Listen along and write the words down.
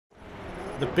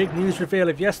The big news reveal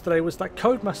of yesterday was that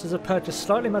Codemasters have purchased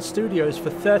Slightly Mad Studios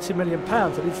for £30 million,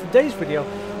 and in today's video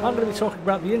I'm going to be talking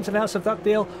about the ins and outs of that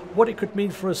deal, what it could mean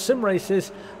for us sim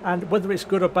races, and whether it's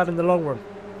good or bad in the long run.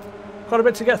 Got a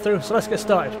bit to get through, so let's get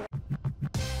started.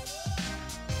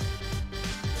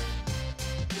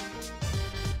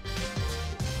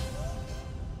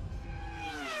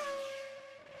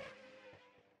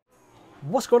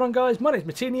 What's going on, guys? My name is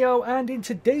Martinio, and in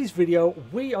today's video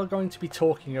we are going to be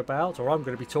talking about, or I'm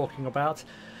going to be talking about,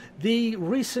 the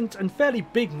recent and fairly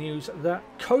big news that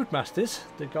Codemasters,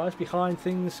 the guys behind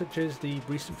things such as the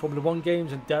recent Formula 1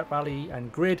 games and Dirt Rally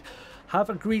and Grid, have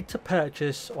agreed to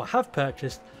purchase, or have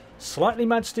purchased, Slightly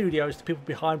Mad Studios, the people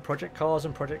behind Project Cars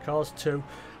and Project Cars 2,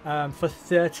 for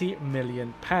 £30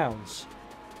 million.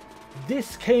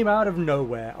 This came out of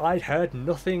nowhere. I'd heard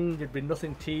nothing, there'd been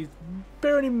nothing teased.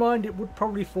 Bearing in mind it would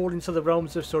probably fall into the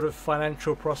realms of sort of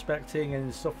financial prospecting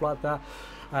and stuff like that,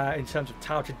 in terms of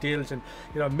touted deals and,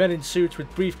 you know, men in suits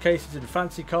with briefcases and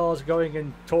fancy cars going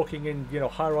and talking in, you know,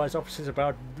 high-rise offices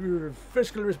about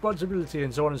fiscal responsibility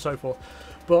and so on and so forth.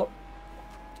 But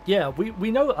yeah,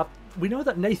 we know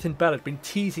that Nathan Bell had been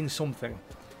teasing something.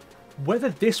 Whether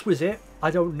this was it,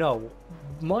 I don't know.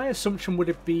 My assumption would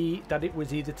it be that it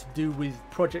was either to do with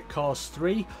Project Cars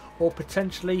 3 or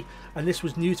potentially, and this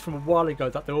was news from a while ago,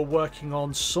 that they were working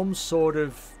on some sort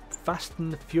of Fast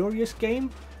and the Furious game.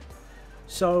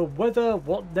 So whether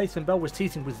what Nathan Bell was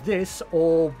teasing was this,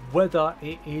 or whether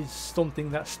it is something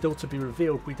that's still to be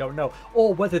revealed, we don't know.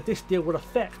 Or whether this deal will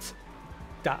affect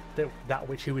that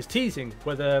which he was teasing,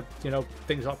 whether, you know,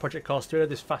 things like Project Cars 3 or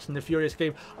this Fast and the Furious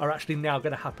game are actually now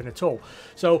going to happen at all.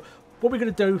 So what we're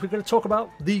going to do is we're going to talk about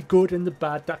the good and the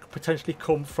bad that could potentially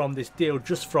come from this deal,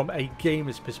 just from a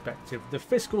gamer's perspective. The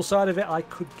fiscal side of it I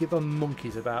could give a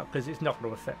monkey's about, because it's not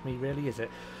going to affect me really, is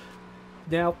it?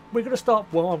 Now we're going to start,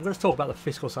 well, I'm going to talk about the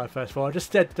fiscal side first of all. I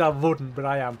just said I wouldn't, but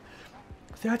I am.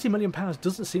 £30 million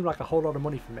doesn't seem like a whole lot of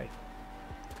money for me.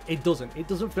 It doesn't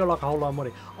feel like a whole lot of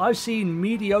money. I've seen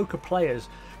mediocre players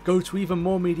go to even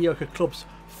more mediocre clubs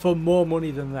for more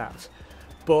money than that.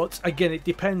 But again, it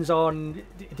depends on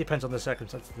the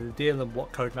circumstances of the deal and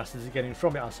what Codemasters are getting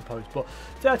from it, I suppose. But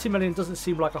 30 million doesn't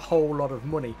seem like a whole lot of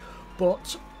money.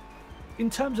 But in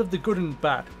terms of the good and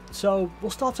bad, so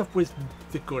we'll start off with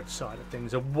the good side of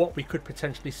things and what we could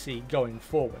potentially see going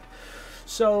forward.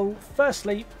 So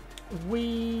firstly,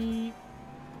 we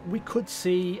could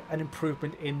see an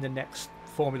improvement in the next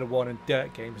Formula 1 and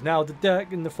Dirt games. Now, the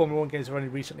Dirt and the Formula 1 games have only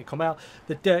recently come out.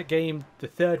 The Dirt game, the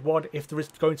third one, if there is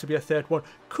going to be a third one,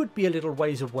 could be a little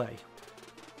ways away.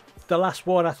 The last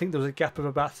one, I think there was a gap of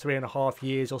about 3.5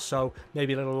 years or so,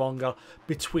 maybe a little longer,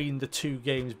 between the two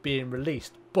games being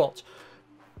released. But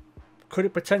could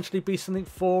it potentially be something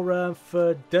for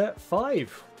Dirt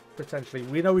 5? Potentially.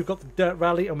 We know we've got the Dirt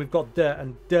Rally and we've got Dirt,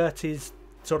 and Dirt is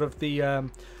sort of the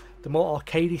more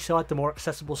arcadey side, the more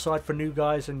accessible side for new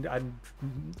guys and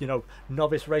you know,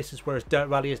 novice racers, whereas Dirt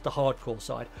Rally is the hardcore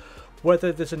side.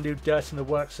 Whether there's a new Dirt in the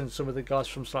works and some of the guys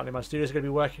from Slightly Mad Studios are going to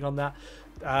be working on that,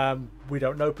 we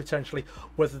don't know potentially.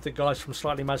 Whether the guys from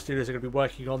Slightly Mad Studios are going to be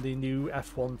working on the new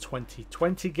F1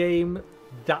 2020 game,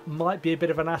 that might be a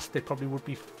bit of an ask. They probably would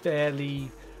be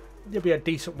fairly... They'll be a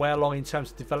decent way along in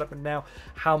terms of development now.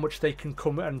 How much they can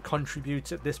come and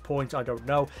contribute at this point, I don't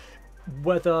know.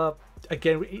 Whether,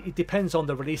 again, it depends on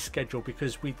the release schedule,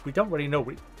 because we don't really know.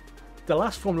 The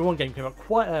last Formula 1 game came out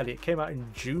quite early. It came out in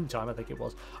June time, I think it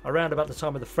was, around about the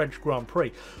time of the French Grand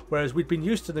Prix, whereas we'd been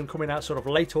used to them coming out sort of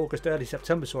late August, early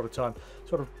September sort of time,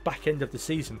 sort of back end of the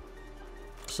season.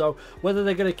 So whether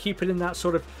they're going to keep it in that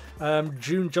sort of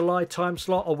June, July time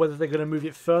slot, or whether they're going to move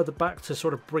it further back to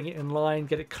sort of bring it in line,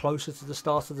 get it closer to the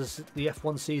start of the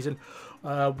F1 season,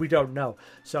 we don't know.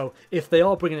 So if they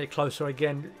are bringing it closer,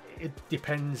 again, it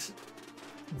depends.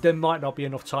 There might not be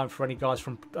enough time for any guys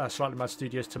from Slightly Mad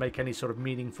Studios to make any sort of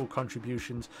meaningful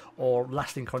contributions or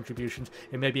lasting contributions.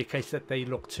 It may be a case that they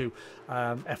look to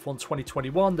F1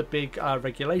 2021, the big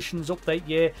regulations update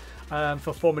year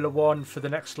for Formula 1, for the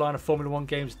next line of Formula 1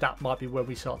 games. That might be where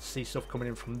we start to see stuff coming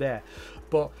in from there.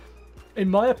 But in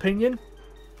my opinion,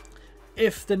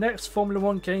 if the next Formula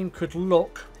 1 game could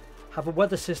have a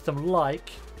weather system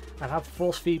like, and have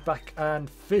force feedback and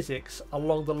physics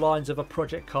along the lines of a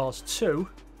Project Cars 2,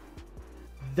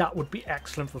 that would be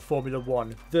excellent for Formula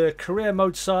 1. The career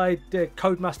mode side, the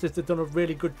Codemasters have done a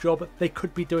really good job. They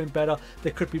could be doing better.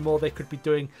 There could be more they could be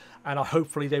doing, and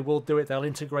hopefully they will do it. They'll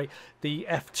integrate the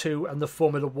F2 and the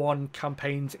Formula 1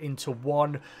 campaigns into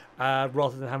one,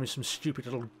 rather than having some stupid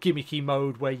little gimmicky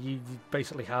mode where you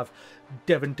basically have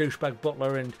Devon Douchebag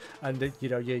Butler and the, you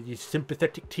know, your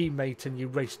sympathetic teammate, and you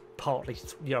race partly,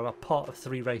 you know, a part of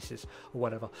 3 races or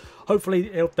whatever.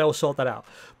 Hopefully they'll sort that out.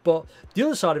 But the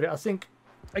other side of it, I think,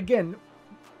 again,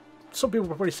 some people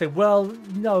will probably say, well,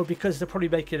 no, because they'll probably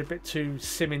make it a bit too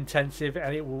sim intensive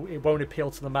and it won't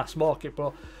appeal to the mass market.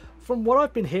 But from what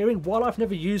I've been hearing, while I've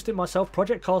never used it myself,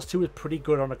 Project Cars 2 was pretty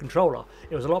good on a controller.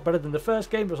 It was a lot better than the first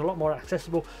game. It was a lot more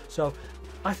accessible. So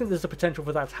I think there's the potential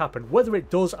for that to happen. Whether it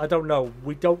does, I don't know.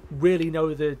 We don't really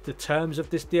know the terms of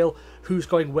this deal, who's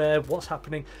going where, what's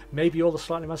happening. Maybe all the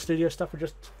Slightly Mad Studio stuff are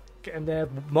just getting their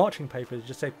marching papers.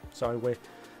 Just say, sorry,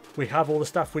 we have all the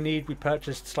staff we need. We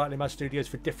purchased Slightly Mad Studios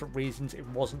for different reasons. It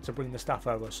wasn't to bring the staff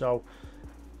over. So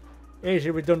here's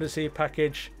your redundancy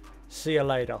package. See you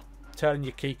later. Turn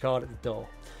your key card at the door.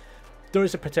 There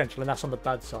is a potential, and that's on the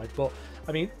bad side. But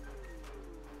I mean,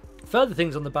 further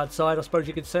things on the bad side, I suppose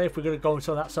you could say, if we're going to go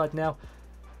into that side now,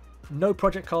 no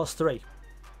Project Cars 3.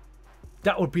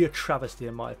 That would be a travesty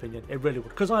in my opinion. It really would,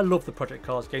 because I love the Project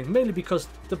Cars games, mainly because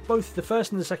both the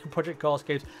first and the second Project Cars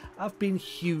games have been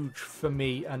huge for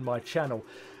me and my channel.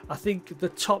 I think the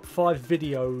top 5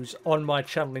 videos on my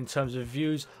channel in terms of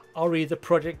views are either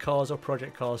Project Cars or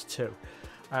Project Cars 2.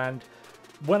 And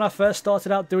when I first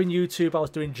started out doing YouTube, I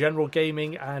was doing general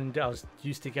gaming, and I was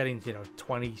used to getting, you know,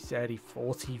 20, 30,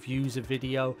 40 views a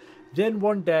video. Then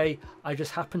one day, I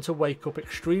just happened to wake up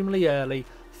extremely early,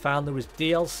 found there was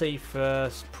DLC for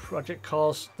Project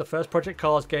Cars, the first Project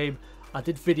Cars game. I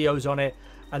did videos on it,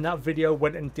 and that video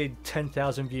went and did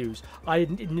 10,000 views. I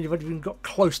hadn't even got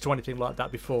close to anything like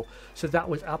that before. So that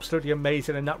was absolutely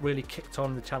amazing, and that really kicked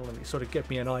on the channel, and it sort of gave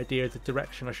me an idea of the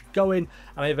direction I should go in.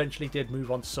 And I eventually did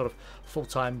move on to sort of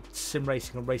full-time sim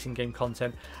racing and racing game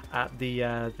content at the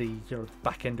you know,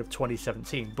 back end of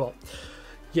 2017. But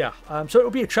yeah, so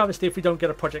it'll be a travesty if we don't get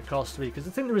a Project Cars 3, because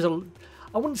I think there is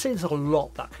I wouldn't say there's a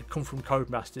lot that could come from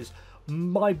Codemasters.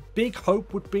 My big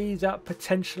hope would be that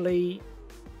potentially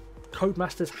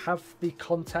Codemasters have the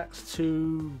contacts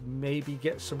to maybe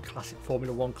get some classic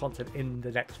Formula 1 content in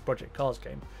the next Project Cars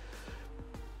game.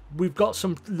 We've got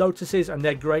some Lotuses, and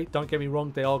they're great, don't get me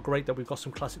wrong, they are great that we've got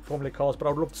some classic Formula cars, but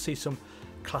I would love to see some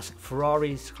classic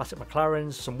Ferraris, classic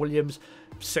McLarens, some Williams,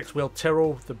 6-wheel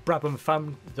Tyrrell, the Brabham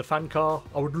fan car.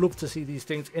 I would love to see these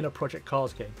things in a Project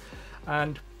Cars game.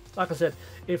 And like I said,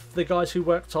 if the guys who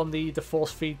worked on the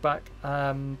force feedback,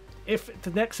 if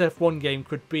the next F1 game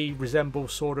could resemble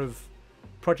sort of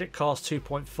Project Cars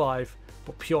 2.5,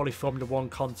 but purely Formula 1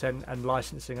 content and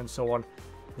licensing and so on,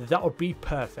 that would be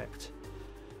perfect.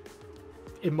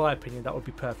 In my opinion, that would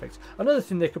be perfect. Another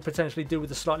thing they could potentially do with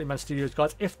the Slightly Mad Studios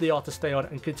guys, if they are to stay on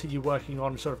and continue working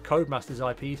on sort of Codemasters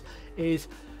IPs, is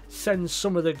send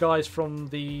some of the guys from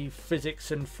the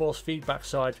physics and force feedback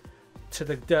side to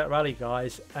the Dirt Rally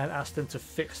guys and ask them to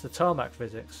fix the tarmac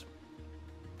physics.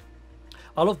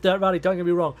 I love Dirt Rally, don't get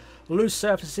me wrong. Loose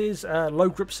surfaces, low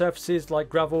grip surfaces like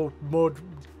gravel, mud,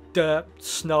 dirt,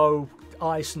 snow,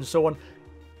 ice and so on.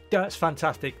 Dirt's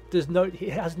fantastic. It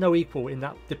has no equal in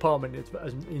that department,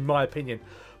 in my opinion.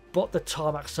 But the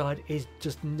tarmac side is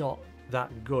just not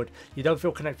that good. You don't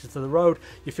feel connected to the road.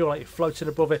 You feel like you're floating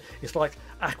above it. It's like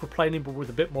aquaplaning, but with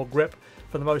a bit more grip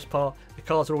for the most part. The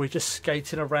cars are always just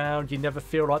skating around. You never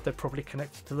feel like they're properly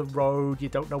connected to the road. You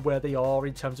don't know where they are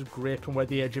in terms of grip and where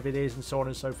the edge of it is and so on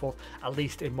and so forth. At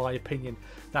least in my opinion,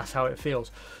 that's how it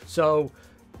feels. So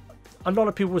a lot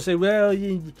of people will say, well,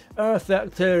 R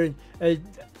Factor and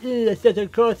Assetto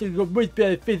Corsa got much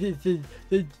better physics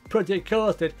than Project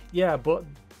Cars did. Yeah, but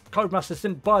Codemasters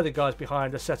didn't buy the guys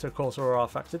behind Assetto Corsa or R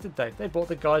Factor, did they? They bought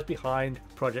the guys behind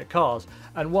Project Cars.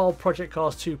 And while Project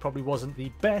Cars 2 probably wasn't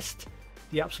the best,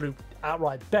 the absolute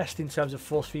outright best in terms of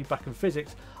force feedback and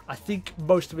physics, I think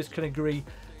most of us can agree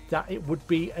that it would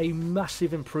be a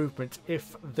massive improvement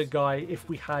if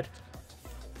we had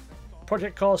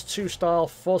Project Cars 2 style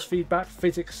force feedback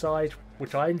physics side,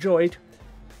 which I enjoyed,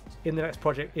 in the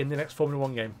next Formula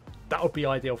 1 game. That would be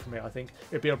ideal for me. I think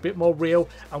it'd be a bit more real,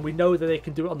 and we know that they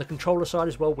can do it on the controller side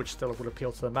as well, which still would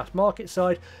appeal to the mass market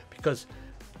side, because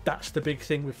that's the big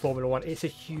thing with Formula 1. It's a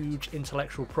huge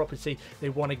intellectual property. They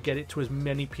want to get it to as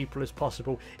many people as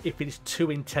possible. If it is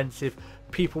too intensive,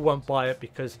 people won't buy it,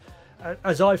 because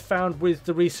as I've found with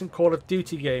the recent Call of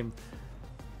Duty game,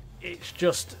 it's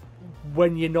just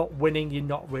when you're not winning, you're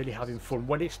not really having fun.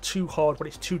 When it's too hard, when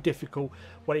it's too difficult,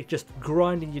 when it's just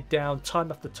grinding you down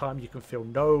time after time, you can feel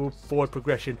no forward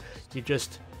progression.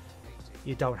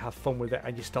 You don't have fun with it,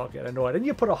 and you start getting annoyed, and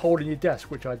you put a hole in your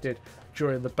desk, which I did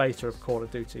during the beta of Call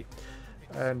of Duty,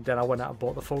 and then I went out and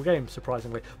bought the full game,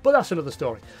 surprisingly, but that's another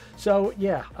story. So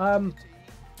yeah,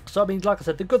 so I mean, like I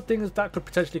said, the good thing is that could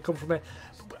potentially come from it.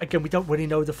 Again, we don't really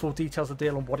know the full details of the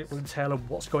deal and what it will entail and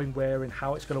what's going where and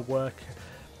how it's going to work.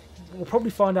 We'll probably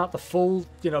find out the full,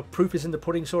 proof is in the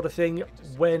pudding sort of thing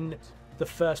when the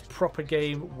first proper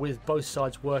game with both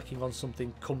sides working on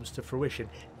something comes to fruition,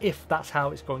 if that's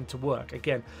how it's going to work.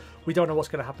 Again, we don't know what's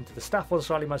going to happen to the staff on the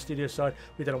Slightly Mad Studios side.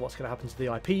 We don't know what's going to happen to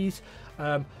the IPs.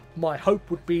 My hope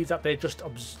would be that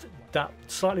that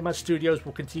Slightly Mad Studios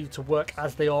will continue to work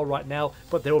as they are right now,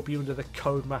 but they will be under the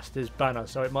Codemasters banner.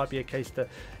 So it might be a case that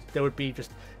there would be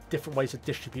just different ways of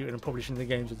distributing and publishing the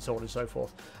games and so on and so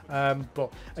forth.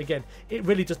 But again, it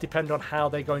really does depend on how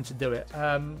they're going to do it.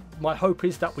 My hope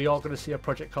is that we are going to see a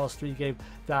Project Cars 3 game,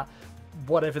 that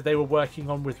whatever they were working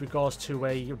on with regards to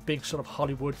a big sort of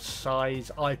Hollywood size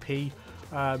IP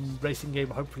racing game,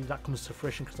 hopefully that comes to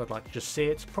fruition, because I'd like to just see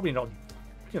it. Probably not,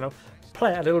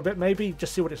 play it a little bit, maybe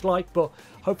just see what it's like, but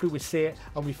hopefully we see it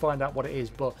and we find out what it is.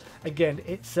 But again,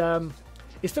 it's still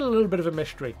a little bit of a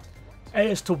mystery, A,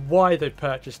 as to why they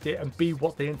purchased it, and B,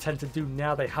 what they intend to do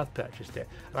now they have purchased it.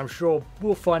 And I'm sure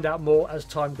we'll find out more as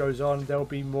time goes on. There'll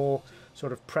be more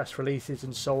sort of press releases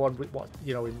and so on with what,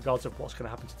 in regards of what's going to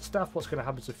happen to the staff, what's going to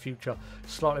happen to future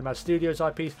Slightly Mad Studios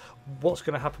IPs, what's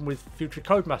going to happen with future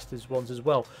Codemasters ones as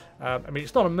well. I mean,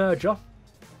 it's not a merger.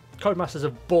 Codemasters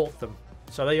have bought them,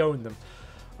 so they own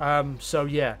them. So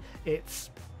yeah,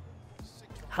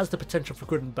 has the potential for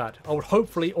good and bad. I would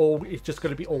hopefully it's just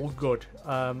going to be all good,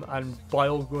 and by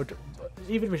all good,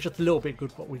 even if it's just a little bit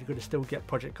good, but we're going to still get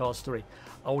Project Cars 3.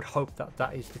 I would hope that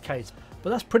that is the case.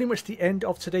 But that's pretty much the end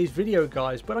of today's video,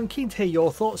 guys. But I'm keen to hear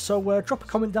your thoughts, so drop a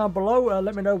comment down below.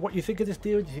 Let me know what you think of this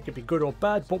deal. Do you think it'd be good or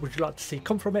bad? What would you like to see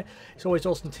come from it? It's always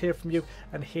awesome to hear from you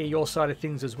and hear your side of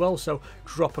things as well, so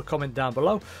drop a comment down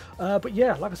below. But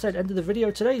yeah, like I said, end of the video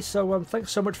today, so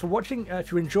thanks so much for watching.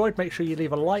 If you enjoyed, make sure you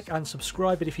leave a like and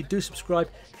subscribe, and if you do subscribe,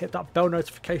 hit that bell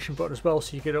notification button as well,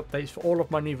 so you get updates for all of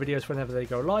my new videos whenever they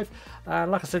go live.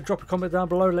 And like I said, drop a comment down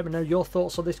below, let me know your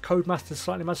thoughts on this Codemasters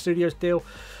Slightly Mad Studios deal.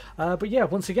 But yeah,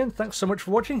 once again, thanks so much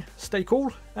for watching, stay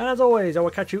cool, and as always, I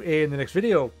will catch you in the next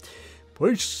video.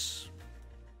 Peace!